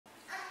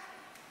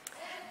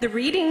The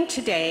reading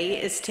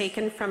today is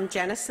taken from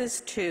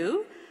Genesis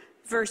 2,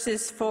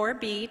 verses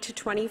 4b to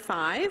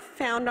 25,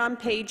 found on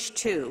page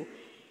 2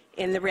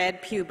 in the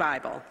Red Pew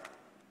Bible.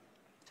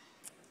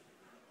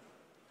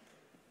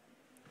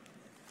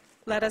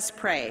 Let us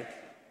pray.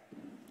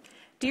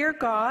 Dear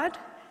God,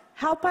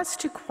 help us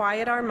to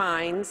quiet our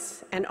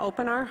minds and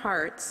open our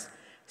hearts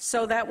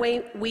so that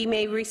we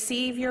may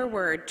receive your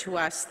word to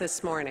us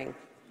this morning.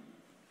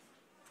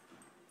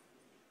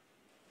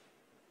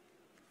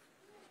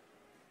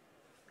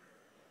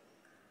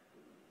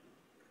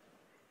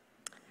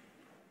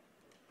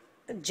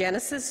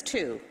 Genesis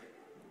 2,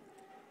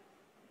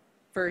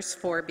 verse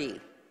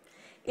 4b.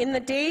 In the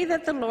day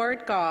that the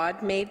Lord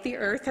God made the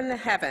earth and the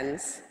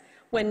heavens,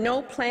 when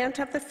no plant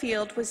of the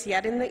field was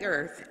yet in the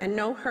earth, and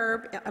no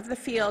herb of the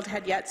field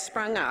had yet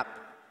sprung up,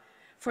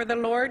 for the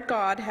Lord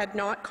God had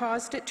not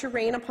caused it to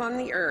rain upon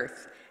the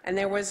earth, and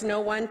there was no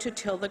one to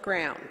till the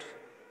ground.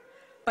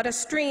 But a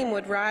stream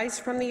would rise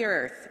from the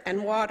earth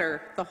and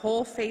water the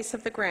whole face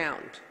of the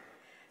ground.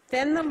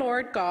 Then the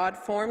Lord God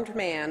formed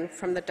man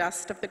from the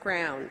dust of the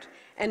ground,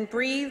 and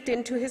breathed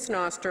into his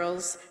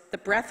nostrils the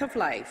breath of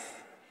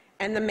life,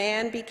 and the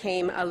man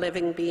became a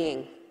living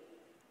being.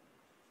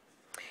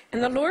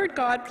 And the Lord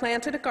God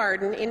planted a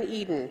garden in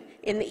Eden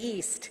in the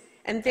east,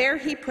 and there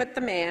he put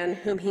the man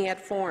whom he had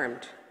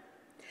formed.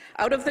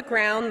 Out of the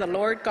ground the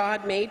Lord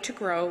God made to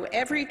grow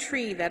every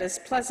tree that is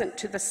pleasant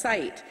to the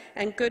sight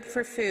and good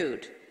for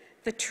food,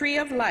 the tree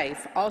of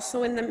life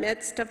also in the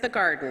midst of the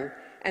garden,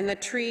 and the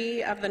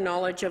tree of the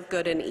knowledge of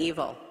good and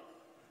evil.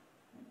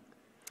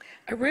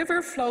 A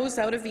river flows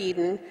out of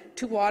Eden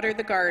to water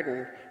the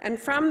garden, and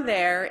from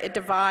there it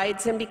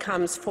divides and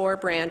becomes 4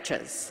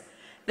 branches.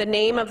 The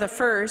name of the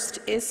first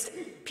is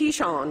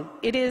Pishon.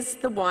 It is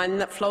the one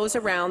that flows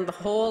around the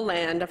whole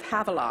land of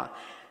Havilah,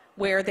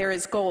 where there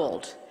is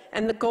gold,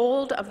 and the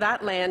gold of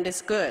that land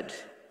is good.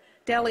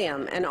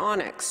 Bdellium and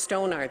onyx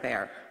stone are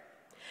there.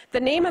 The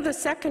name of the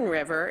second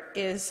river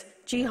is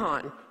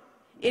Gihon.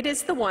 It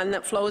is the one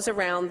that flows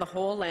around the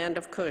whole land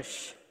of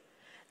Cush.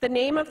 The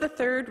name of the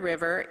third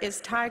river is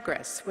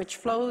Tigris, which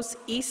flows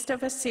east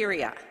of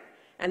Assyria,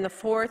 and the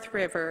fourth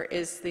river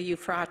is the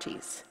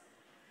Euphrates.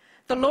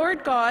 The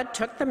Lord God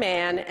took the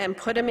man and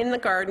put him in the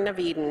Garden of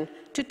Eden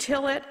to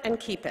till it and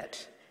keep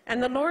it.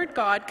 And the Lord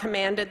God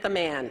commanded the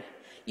man,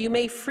 "You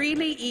may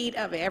freely eat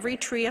of every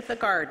tree of the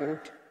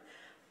garden,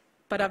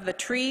 but of the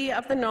tree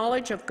of the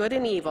knowledge of good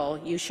and evil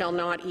you shall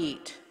not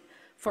eat.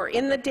 For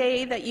in the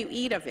day that you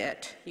eat of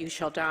it, you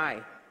shall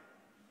die."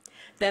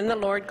 Then the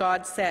Lord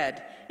God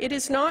said, "It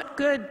is not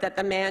good that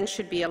the man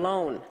should be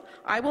alone.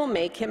 I will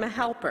make him a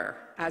helper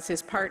as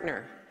his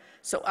partner."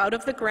 So out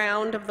of the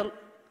ground,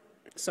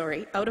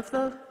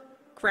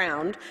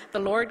 the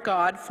Lord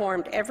God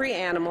formed every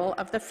animal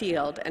of the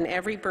field and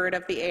every bird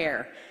of the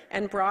air,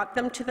 and brought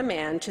them to the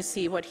man to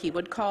see what he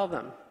would call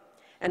them.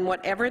 And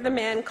whatever the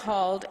man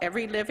called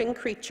every living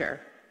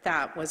creature,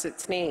 that was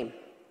its name.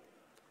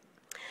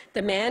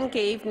 The man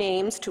gave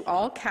names to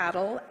all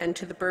cattle and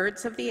to the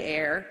birds of the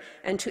air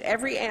and to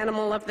every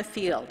animal of the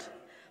field.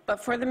 But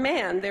for the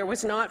man there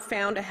was not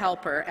found a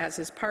helper as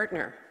his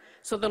partner.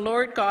 So the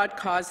Lord God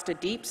caused a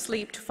deep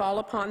sleep to fall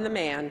upon the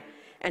man,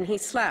 and he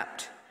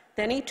slept.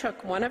 Then he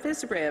took one of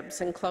his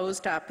ribs and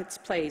closed up its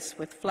place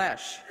with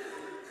flesh.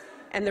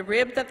 And the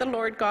rib that the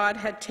Lord God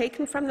had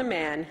taken from the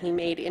man he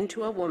made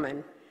into a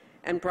woman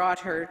and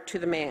brought her to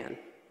the man.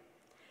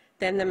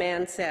 Then the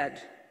man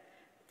said,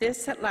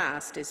 "This at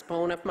last is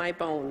bone of my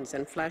bones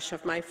and flesh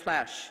of my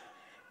flesh.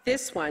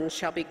 This one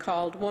shall be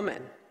called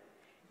woman,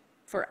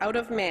 for out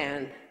of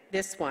man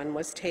this one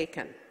was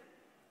taken."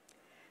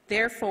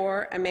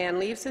 Therefore a man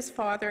leaves his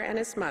father and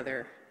his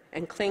mother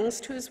and clings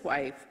to his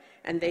wife,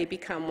 and they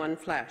become one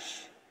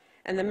flesh.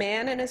 And the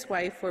man and his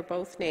wife were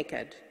both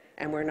naked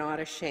and were not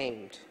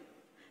ashamed.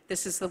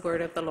 This is the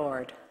word of the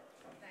Lord.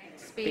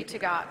 Thanks be to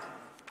God.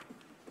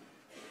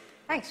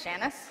 Thanks,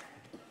 Janice.